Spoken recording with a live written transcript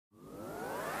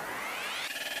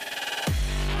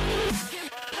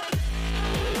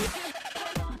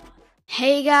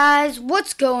Hey guys,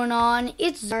 what's going on?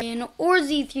 It's Zarian or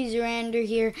Z3Zerander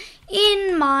here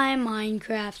in my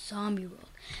Minecraft zombie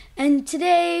world. And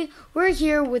today we're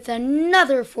here with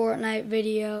another Fortnite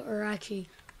video, or actually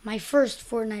my first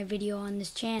Fortnite video on this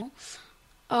channel.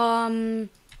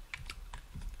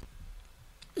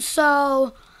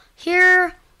 So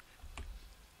here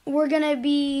I'm gonna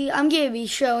be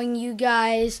showing you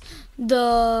guys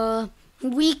the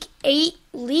week 8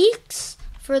 leaks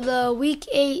for the week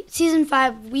 8 season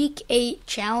 5 week 8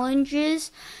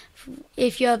 challenges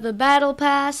if you have the battle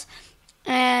pass.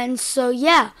 And so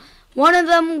yeah, one of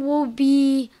them will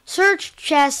be search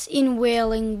chests in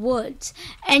Wailing Woods,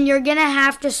 and you're gonna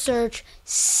have to search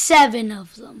 7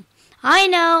 of them. I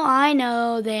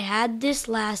know they had this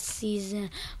last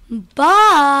season,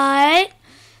 but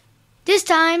this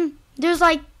time there's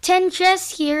like 10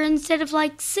 chests here instead of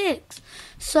like 6.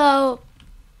 So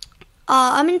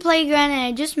I'm in Playground and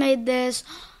I just made this.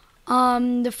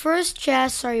 The first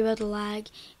chest, sorry about the lag,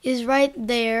 is right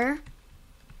there.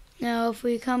 Now if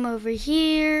we come over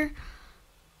here,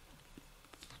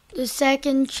 the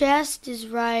second chest is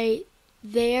right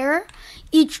there.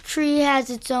 Each tree has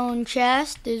its own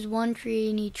chest. There's one tree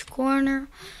in each corner.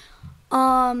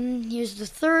 Here's the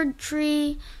third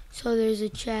tree, so there's a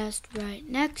chest right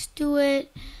next to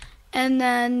it. And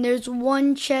then there's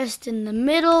one chest in the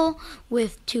middle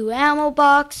with 2 ammo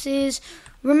boxes.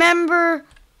 Remember,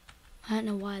 I don't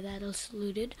know why that was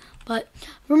saluted, but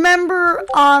remember,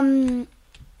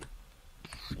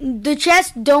 the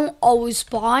chests don't always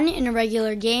spawn in a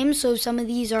regular game, so if some of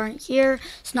these aren't here,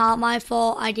 it's not my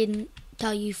fault. I didn't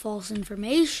tell you false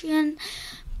information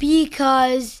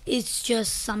because it's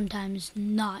just sometimes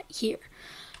not here.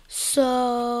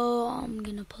 So I'm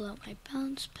gonna pull out my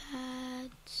bounce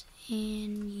pads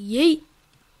and yeet.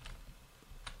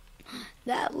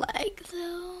 That lag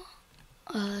though,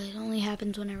 it only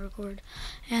happens when I record,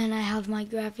 and I have my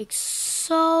graphics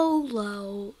so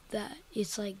low that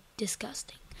it's like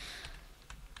disgusting.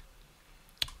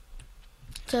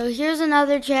 So here's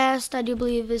another chest. I do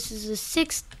believe this is the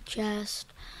 6th chest,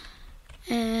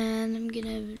 and I'm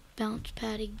gonna bounce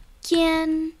pad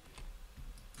again.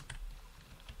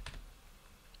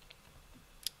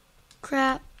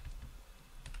 Crap.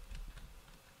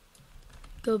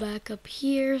 Go back up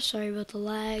here. Sorry about the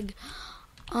lag.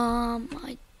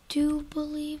 I do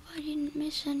believe I didn't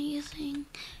miss anything.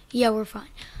 Yeah, we're fine.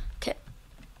 Okay.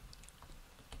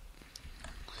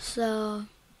 So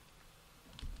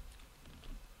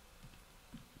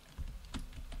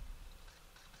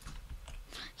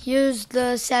here's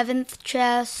the 7th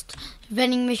chest,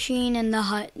 vending machine, and the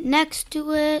hut next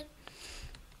to it.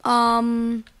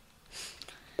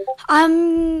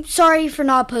 I'm sorry for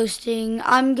not posting.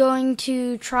 I'm going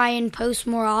to try and post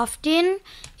more often.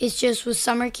 It's just with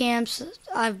summer camps,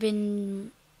 I've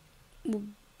been,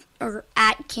 or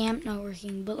at camp, not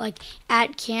working, but like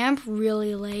at camp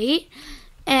really late.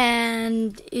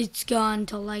 And it's gone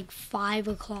till like 5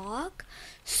 o'clock.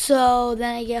 So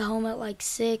then I get home at like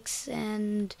 6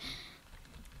 and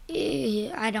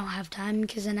I don't have time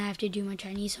because then I have to do my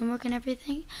Chinese homework and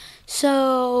everything.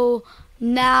 So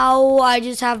now I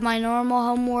just have my normal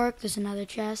homework. There's another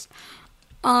chest,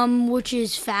 which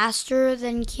is faster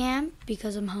than camp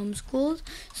because I'm homeschooled,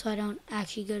 so I don't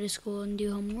actually go to school and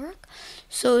do homework.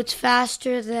 So it's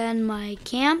faster than my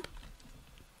camp,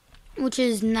 which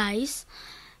is nice.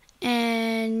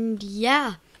 And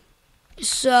yeah,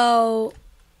 so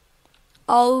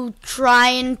I'll try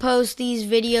and post these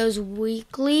videos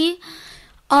weekly.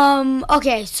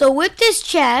 Okay, so with this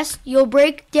chest, you'll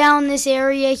break down this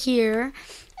area here,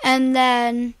 and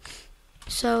then,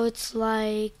 so it's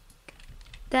like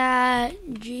that,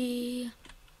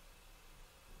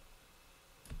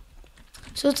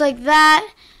 so it's like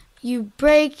that, you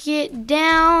break it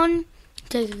down,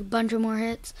 take a bunch of more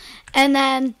hits, and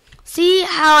then, see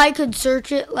how I could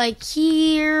search it like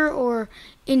here, or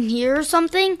in here or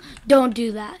something? Don't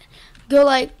do that. Go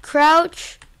like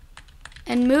crouch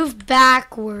and move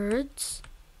backwards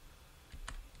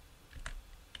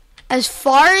as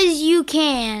far as you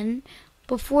can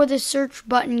before the search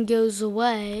button goes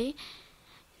away.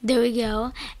 There we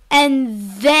go.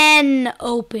 And then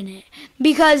open it.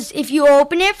 Because if you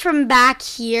open it from back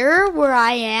here where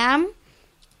I am,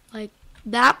 like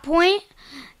that point,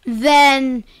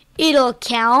 then it'll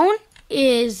count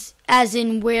as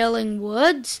in Wailing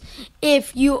Woods.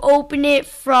 If you open it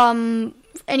from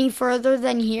any further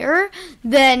than here,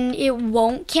 then it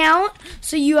won't count.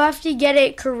 So you have to get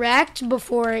it correct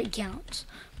before it counts.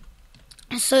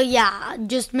 So yeah,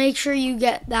 just make sure you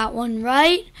get that one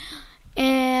right.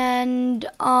 And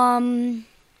we're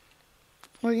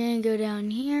gonna go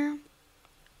down here.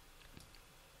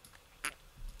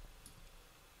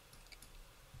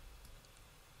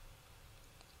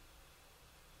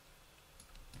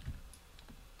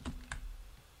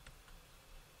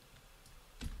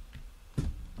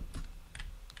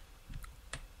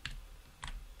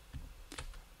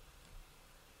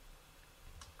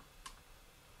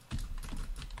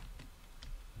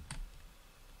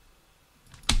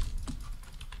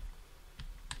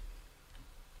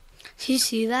 Do you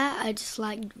see that? I just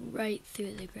lagged right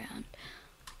through the ground.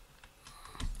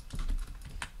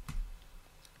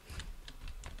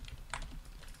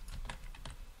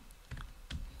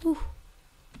 Ooh.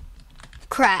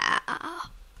 Crap.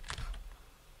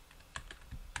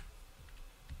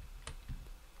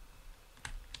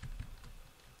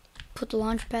 Put the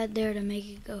launch pad there to make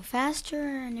it go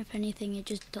faster, and if anything, it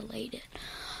just delayed it.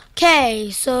 Okay,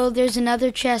 so there's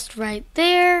another chest right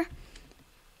there.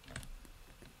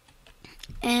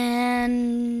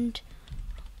 And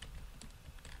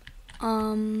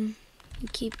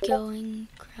keep going.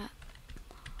 Crap.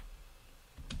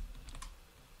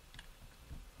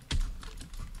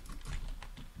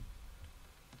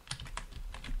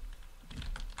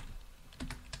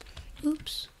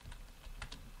 Oops.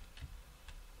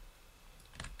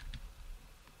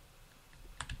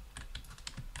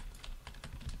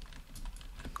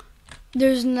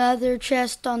 There's another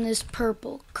chest on this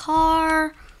purple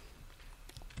car.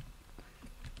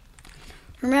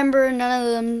 Remember, none of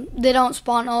them, they don't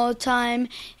spawn all the time.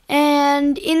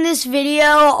 And in this video,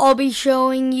 I'll be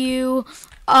showing you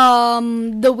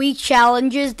the week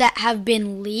challenges that have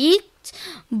been leaked.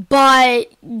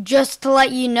 But just to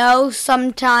let you know,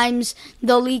 sometimes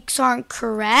the leaks aren't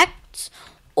correct.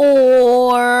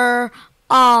 Or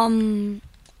the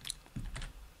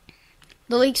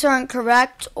leaks aren't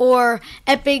correct, or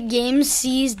Epic Games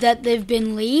sees that they've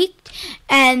been leaked,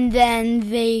 and then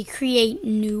they create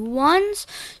new ones.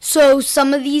 So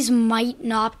some of these might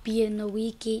not be in the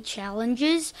Week 8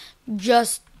 challenges.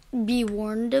 Just be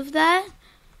warned of that.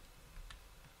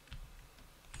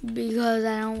 Because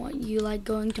I don't want you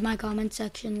going to my comment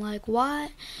section like,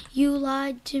 "What? You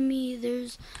lied to me.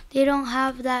 They don't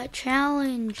have that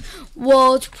challenge."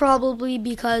 Well, it's probably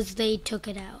because they took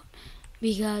it out.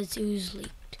 Because it was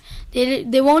leaked.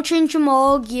 They won't change them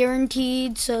all,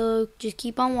 guaranteed, so just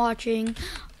keep on watching.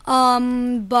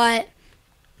 But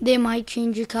they might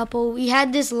change a couple. We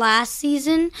had this last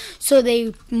season, so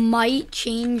they might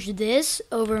change this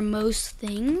over most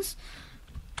things.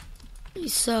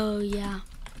 So, yeah.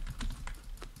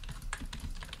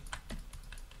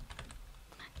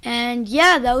 And,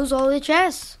 yeah, that was all the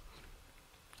chests.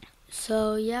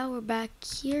 So, yeah, we're back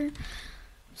here.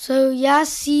 So, yeah,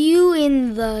 see you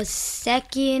in the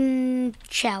second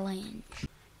challenge.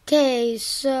 Okay,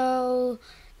 so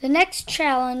the next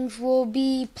challenge will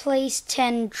be place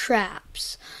 10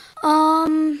 traps.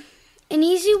 An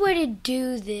easy way to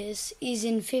do this is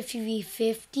in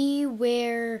 50v50,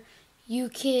 where you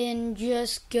can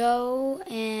just go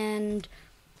and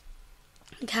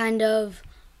kind of,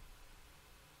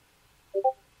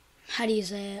 how do you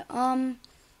say it?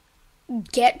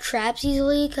 Get traps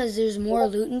easily, because there's more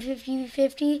loot in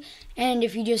 50v50, and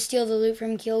if you just steal the loot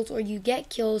from kills, or you get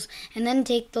kills and then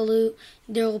take the loot,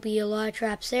 there will be a lot of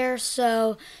traps there.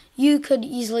 So you could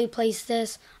easily place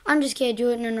this. I'm just gonna do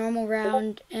it in a normal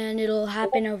round, and it'll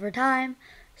happen over time.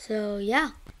 So yeah.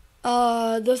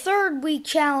 The third week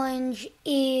challenge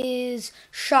is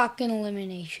shotgun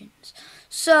eliminations.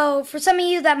 So for some of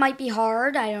you that might be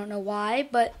hard, I don't know why,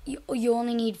 but you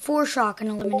only need 4 shotgun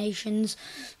eliminations.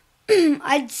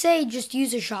 I'd say just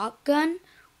use a shotgun,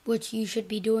 which you should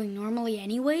be doing normally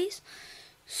anyways.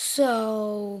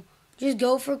 So just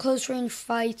go for close range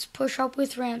fights, push up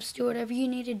with ramps, do whatever you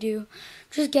need to do.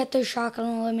 Just get those shotgun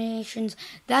eliminations.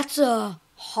 That's a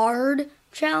hard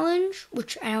challenge,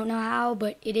 which I don't know how,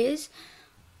 but it is.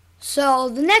 So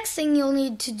the next thing you'll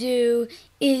need to do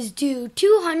is do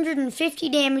 250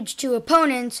 damage to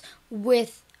opponents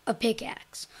with a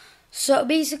pickaxe. So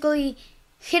basically,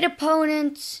 hit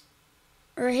opponents,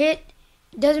 or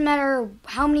doesn't matter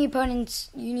how many opponents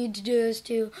you need to do this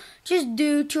to, just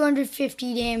do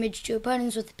 250 damage to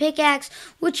opponents with a pickaxe,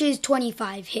 which is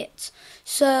 25 hits.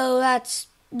 So that's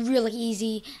really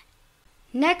easy.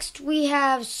 Next, we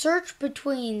have search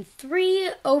between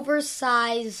 3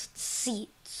 oversized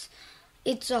seats.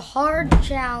 It's a hard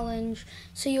challenge,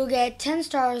 so you'll get 10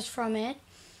 stars from it.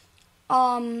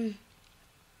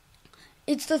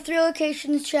 It's the 3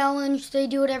 locations challenge. They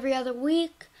do it every other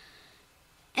week.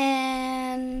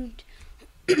 And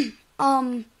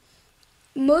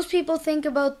most people think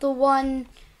about the one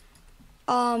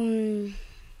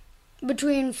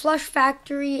between Flush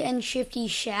Factory and Shifty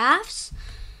Shafts.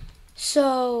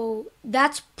 So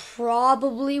that's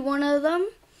probably one of them.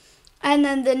 And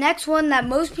then the next one that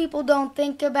most people don't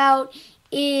think about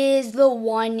is the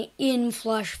one in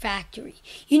Flush Factory.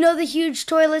 You know the huge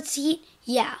toilet seat?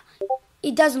 Yeah.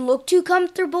 It doesn't look too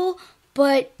comfortable,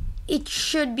 but it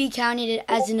should be counted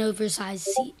as an oversized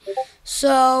seat.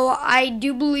 So I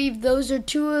do believe those are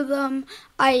 2 of them.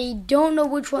 I don't know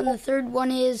which one the third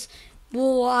one is,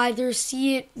 we'll either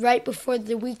see it right before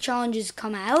the week challenges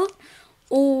come out,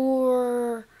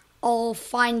 or I'll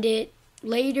find it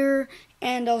later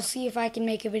and I'll see if I can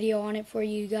make a video on it for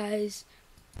you guys.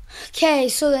 Okay,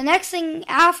 so the next thing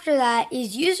after that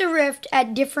is use a rift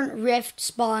at different rift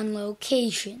spawn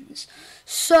locations.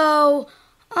 So,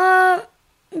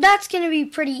 that's going to be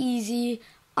pretty easy.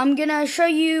 I'm going to show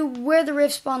you where the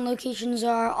rift spawn locations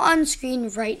are on screen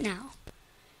right now.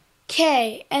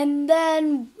 Okay, and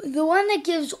then the one that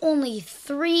gives only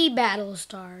 3 battle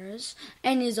stars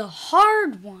and is a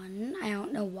hard one, I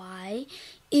don't know why,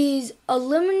 is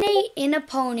eliminate an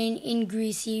opponent in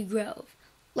Greasy Grove.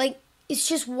 Like, it's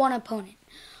just one opponent.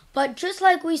 But just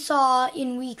like we saw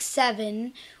in week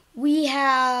 7, we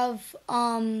have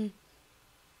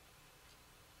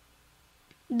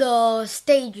the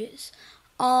stages.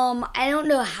 I don't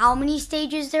know how many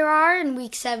stages there are. In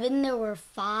week 7 there were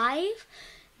 5.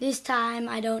 This time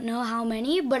I don't know how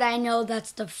many, but I know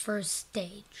that's the first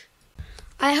stage.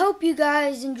 I hope you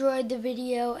guys enjoyed the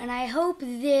video, and I hope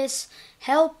this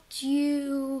helped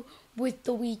you with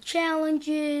the week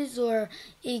challenges, or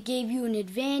it gave you an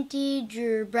advantage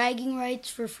or bragging rights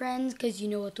for friends because you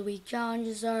know what the week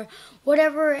challenges are.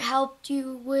 Whatever it helped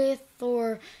you with,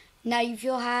 or now you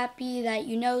feel happy that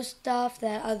you know stuff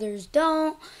that others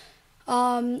don't.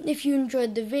 If you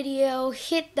enjoyed the video,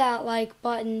 hit that like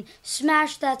button,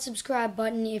 smash that subscribe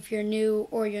button if you're new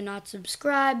or you're not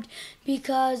subscribed,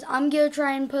 because I'm going to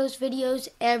try and post videos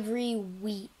every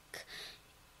week,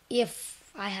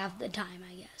 if I have the time,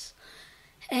 I guess.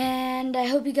 And I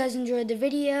hope you guys enjoyed the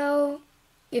video.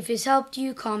 If this helped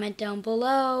you, comment down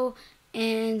below,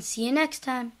 and see you next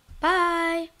time.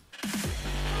 Bye!